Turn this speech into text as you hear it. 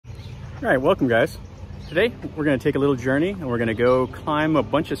All right, welcome guys. Today we're going to take a little journey and we're going to go climb a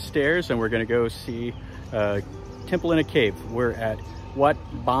bunch of stairs and we're going to go see a temple in a cave. We're at Wat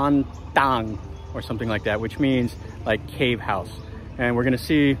Ban Than or something like that, which means like cave house. And we're going to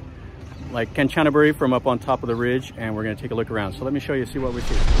see like Kanchanaburi from up on top of the ridge, and we're going to take a look around. So let me show you, see what we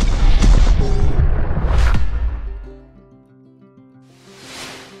see.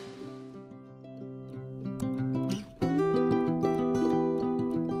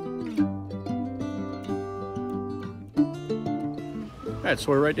 All right,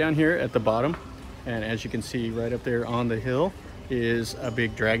 so we're right down here at the bottom, and as you can see right up there on the hill is a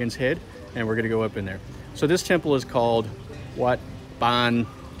big dragon's head, and we're going to go up in there. So this temple is called Wat Ban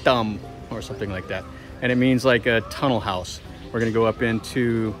Tham or something like that, and it means like a tunnel house. We're going to go up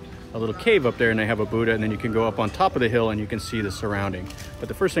into a little cave up there, and they have a Buddha, and then you can go up on top of the hill and you can see the surrounding. But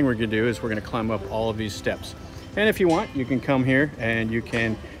the first thing we're going to do is we're going to climb up all of these steps, and if you want you can come here and you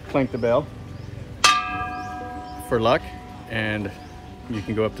can clank the bell for luck, and you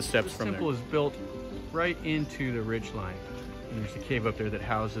can go up the steps from there. The temple is built right into the ridge line, and there's a cave up there that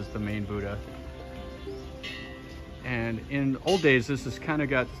houses the main Buddha. And in old days, this has kind of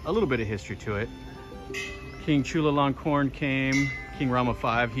got a little bit of history to it. King Chulalongkorn came, King Rama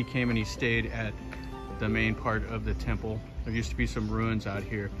V, he came and he stayed at the main part of the temple. There used to be some ruins out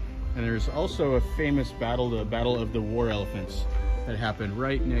here. And there's also a famous battle, the Battle of the War Elephants, that happened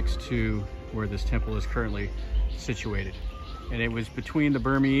right next to where this temple is currently situated. And it was between the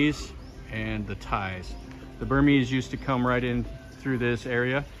Burmese and the Thais. The Burmese used to come right in through this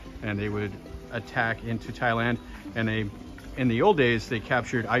area and they would attack into Thailand, and in the old days they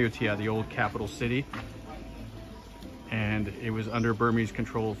captured Ayutthaya, the old capital city, and it was under Burmese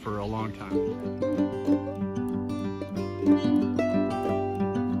control for a long time.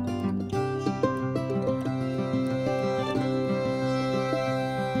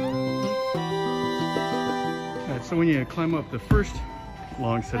 So when you climb up the first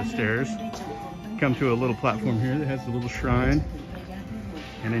long set of stairs, you come to a little platform here that has a little shrine,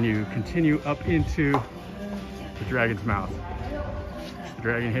 and then you continue up into the dragon's mouth. The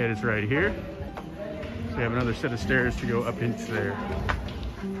dragon head is right here. So you have another set of stairs to go up into there.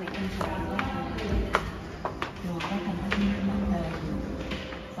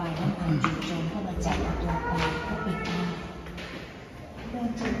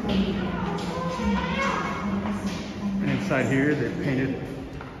 And inside here, they painted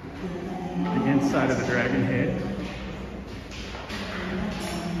the inside of the dragon head.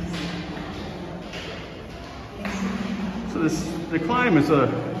 So the climb is a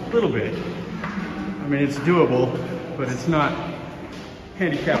little bit, I mean, it's doable, but it's not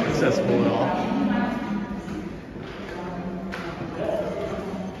handicap accessible at all.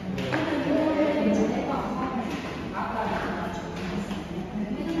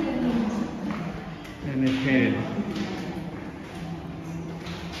 And they painted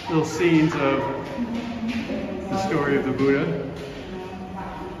little scenes of the story of the Buddha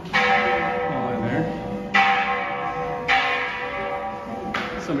all in there.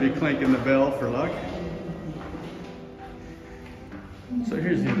 Somebody clanking the bell for luck. So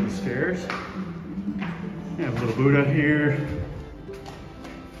here's the end of the stairs. You have a little Buddha here.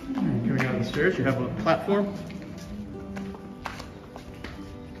 And coming out the stairs, you have a platform.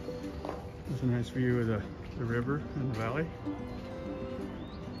 There's a nice view of the river and the valley.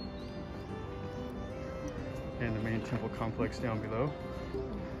 And the main temple complex down below.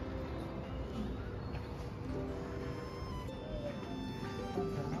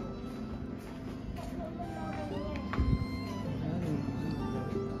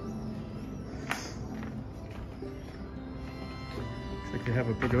 Looks like they have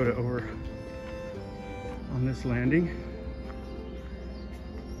a pagoda over on this landing.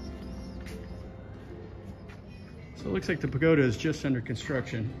 So it looks like the pagoda is just under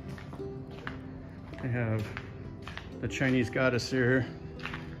construction. They have the Chinese goddess here,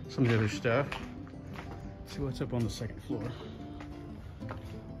 some of the other stuff. Let's see what's up on the second floor.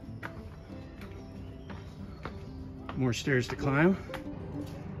 More stairs to climb.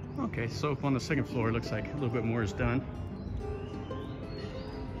 Okay, so up on the second floor, it looks like a little bit more is done.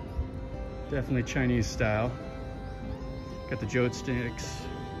 Definitely Chinese style. Got the jode sticks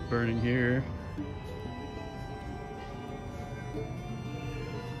burning here.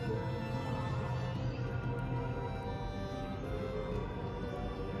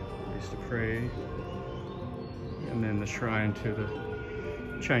 Place to pray. And then the shrine to the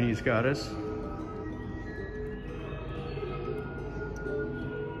Chinese goddess.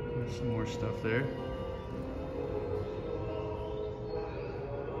 There's some more stuff there.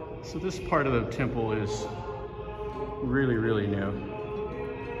 So this part of the temple is really, really new.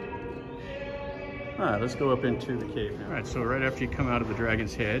 All right, let's go up into the cave now. All right, so right after you come out of the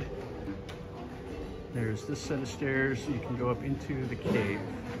Dragon's Head, there's this set of stairs. You can go up into the cave.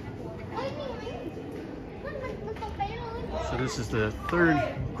 So this is the third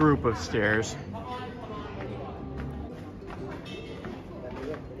group of stairs.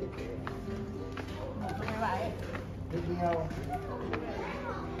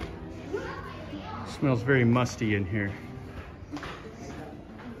 Smells very musty in here.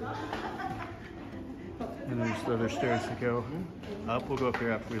 And there's the other stairs to go up. We'll go up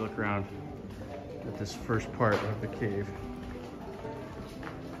here after we look around at this first part of the cave.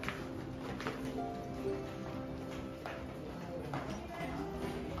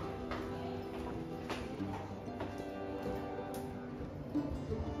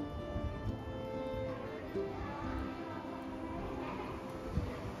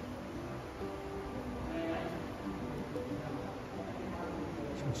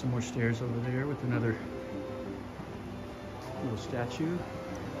 Some more stairs over there with another little statue.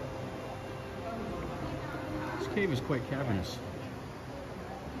 This cave is quite cavernous.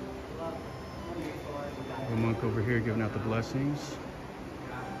 A monk over here giving out the blessings.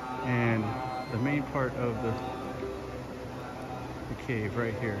 And the main part of the cave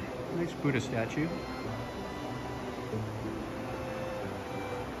right here. Nice Buddha statue.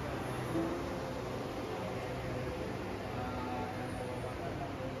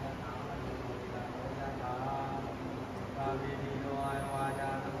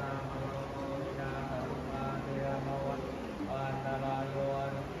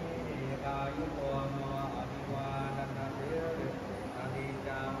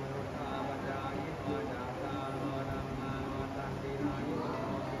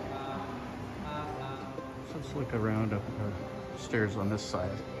 Let's look around up the stairs on this side.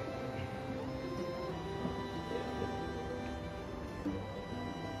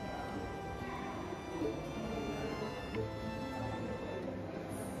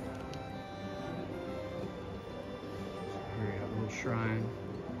 Here we have a little shrine,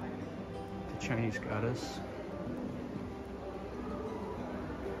 the Chinese goddess.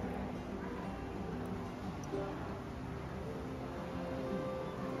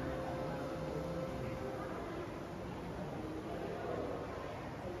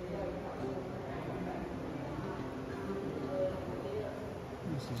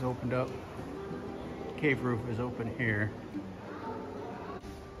 This is opened up. Cave roof is open here.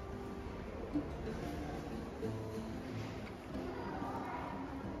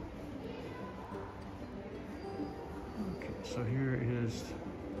 Okay, so here is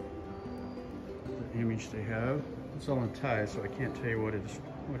the image they have. It's all on Thai, so I can't tell you what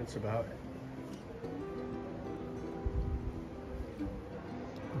it's about.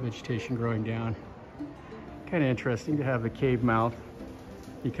 Vegetation growing down. Kind of interesting to have the cave mouth.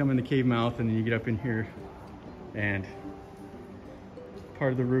 You come in the cave mouth and then you get up in here and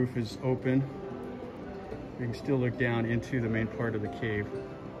part of the roof is open. You can still look down into the main part of the cave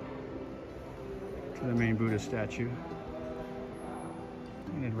to the main Buddha statue.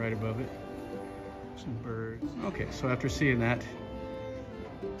 And then right above it, some birds. Okay, so after seeing that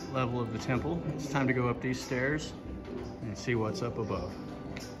level of the temple, it's time to go up these stairs and see what's up above.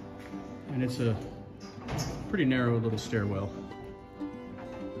 And it's a pretty narrow little stairwell.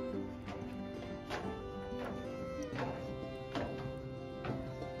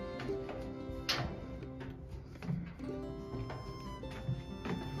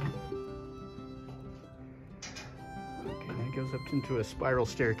 It goes up into a spiral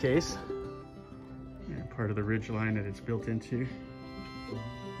staircase, and part of the ridge line that it's built into.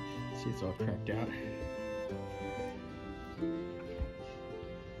 See, it's all cracked out.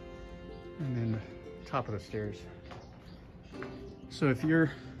 And then the top of the stairs. So if you're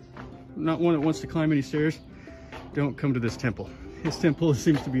not one that wants to climb any stairs, don't come to this temple. This temple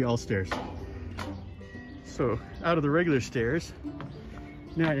seems to be all stairs. So out of the regular stairs,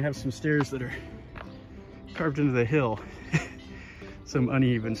 now you have some stairs that are carved into the hill. Some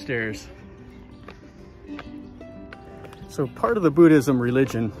uneven stairs. So part of the Buddhism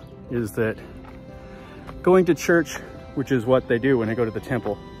religion is that going to church, which is what they do when they go to the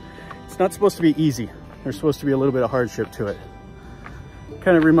temple, it's not supposed to be easy. There's supposed to be a little bit of hardship to it.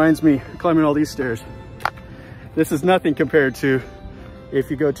 Kind of reminds me of climbing all these stairs. This is nothing compared to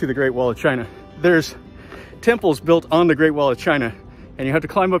if you go to the Great Wall of China. There's temples built on the Great Wall of China, and you have to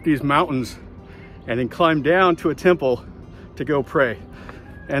climb up these mountains and then climb down to a temple to go pray.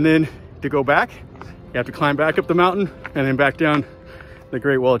 And then to go back, you have to climb back up the mountain and then back down the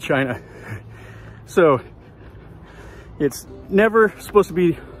Great Wall of China. So it's never supposed to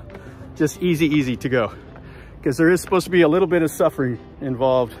be just easy to go, because there is supposed to be a little bit of suffering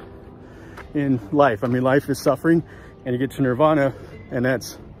involved in life. I mean, life is suffering, and you get to nirvana, and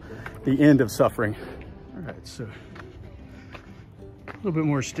that's the end of suffering. All right, so a little bit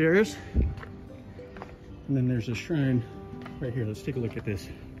more stairs, and then there's a shrine right here. Let's take a look at this.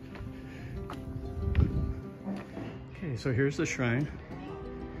 Okay, so here's the shrine.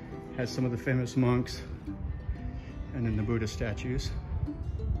 Has some of the famous monks and then the Buddha statues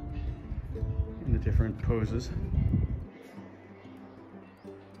in the different poses.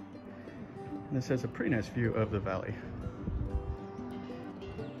 And this has a pretty nice view of the valley.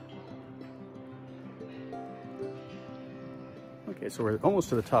 Okay, so we're almost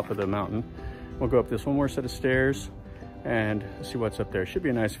to the top of the mountain. We'll go up this one more set of stairs and see what's up there. Should be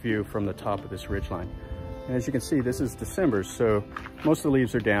a nice view from the top of this ridgeline. And as you can see, this is December, so most of the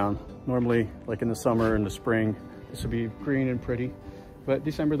leaves are down. Normally, like in the summer and the spring, this would be green and pretty. But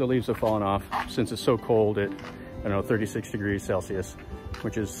December, the leaves have fallen off since it's so cold at, I don't know, 36 degrees Celsius,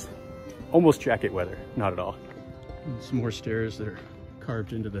 which is almost jacket weather, not at all. And some more stairs that are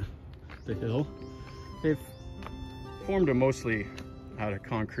carved into the hill. They've formed them mostly out of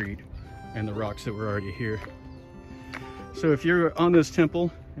concrete and the rocks that were already here. So if you're on this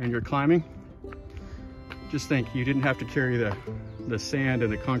temple and you're climbing, just think you didn't have to carry the sand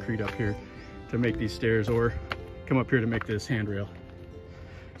and the concrete up here to make these stairs, or come up here to make this handrail.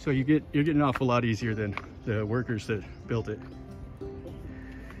 So you're getting an awful lot easier than the workers that built it.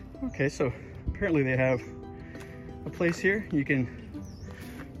 Okay, so apparently they have a place here. You can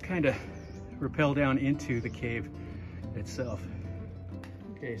kind of rappel down into the cave itself.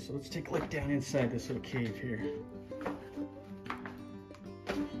 Okay, so let's take a look down inside this little cave here.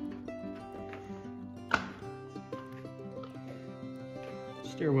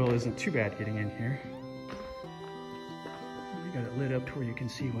 Stairwell isn't too bad getting in here. We got it lit up to where you can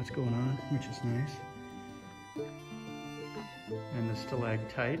see what's going on, which is nice. And the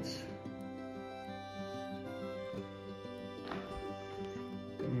stalactites.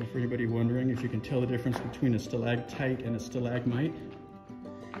 And for anybody wondering if you can tell the difference between a stalactite and a stalagmite.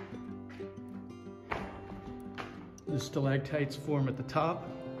 The stalactites form at the top,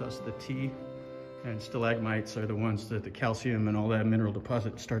 thus the T. And stalagmites are the ones that the calcium and all that mineral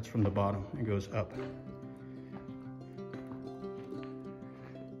deposit starts from the bottom and goes up.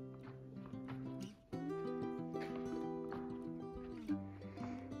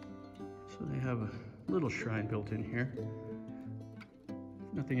 So they have a little shrine built in here.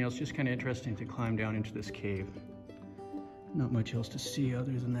 Nothing else, just kind of interesting to climb down into this cave. Not much else to see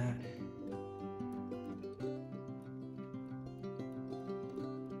other than that.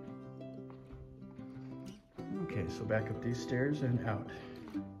 Okay, so back up these stairs and out.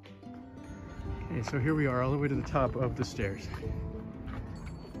 Okay, so here we are all the way to the top of the stairs.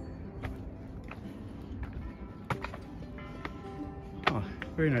 Oh,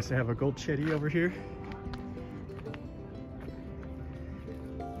 very nice to have a gold chetty over here.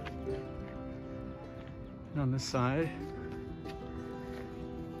 And on this side,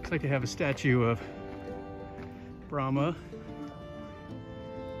 looks like they have a statue of Brahma,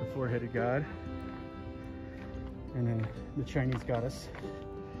 the four-headed god. And then the Chinese goddess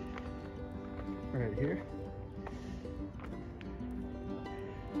right here.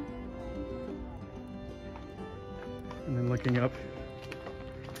 And then looking up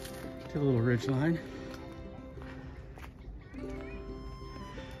to the little ridge line.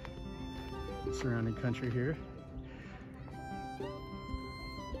 Surrounding country here. So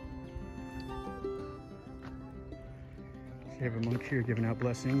you have a monk here giving out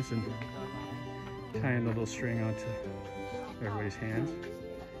blessings and tying the little string onto everybody's hands.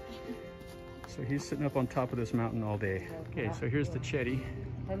 So he's sitting up on top of this mountain all day. Okay, so here's the chetty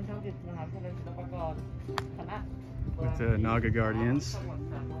with the Naga guardians.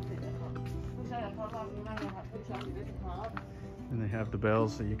 And they have the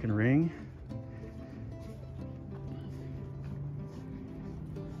bells that you can ring.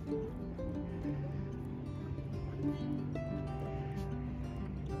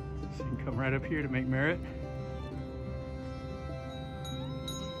 So you can come right up here to make merit.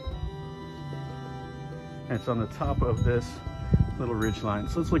 And it's on the top of this little ridge line.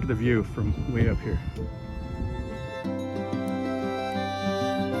 So let's look at the view from way up here.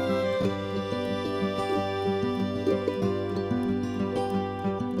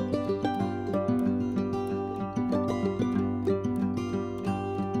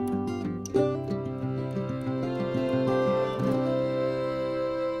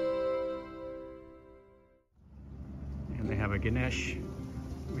 And they have a Ganesh,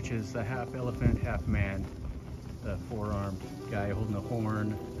 which is the half elephant, half man. The four-armed guy holding a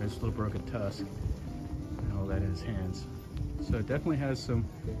horn, there's a little broken tusk, and all that in his hands. So it definitely has some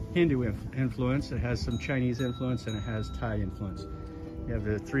Hindu influence, it has some Chinese influence, and it has Thai influence. You have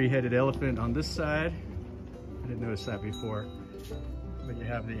the three-headed elephant on this side. I didn't notice that before. But you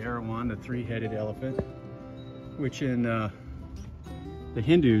have the Erawan, the three-headed elephant, which in the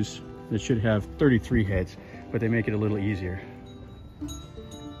Hindus, it should have 33 heads, but they make it a little easier.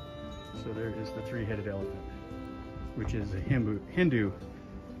 So there is the three-headed elephant, which is a Hindu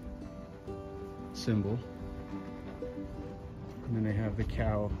symbol. And then they have the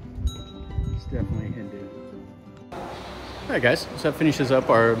cow. It's definitely Hindu. All right, guys, so that finishes up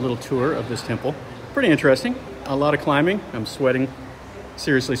our little tour of this temple. Pretty interesting. A lot of climbing. I'm sweating,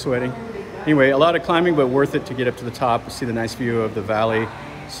 seriously sweating. Anyway, a lot of climbing, but worth it to get up to the top, see the nice view of the valley,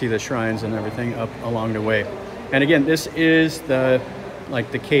 see the shrines and everything up along the way. And again, this is the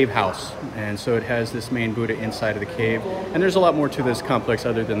cave house. And so it has this main Buddha inside of the cave. And there's a lot more to this complex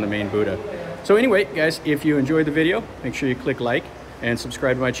other than the main Buddha. So anyway, guys, if you enjoyed the video, make sure you click like and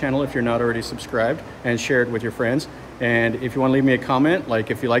subscribe to my channel if you're not already subscribed, and share it with your friends. And if you want to leave me a comment,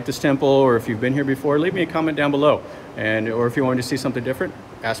 like if you like this temple or if you've been here before, leave me a comment down below. Or if you want to see something different,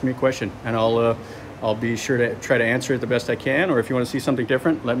 ask me a question and I'll be sure to try to answer it the best I can. Or if you want to see something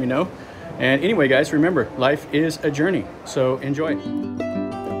different, let me know. And anyway, guys, remember, life is a journey, so enjoy.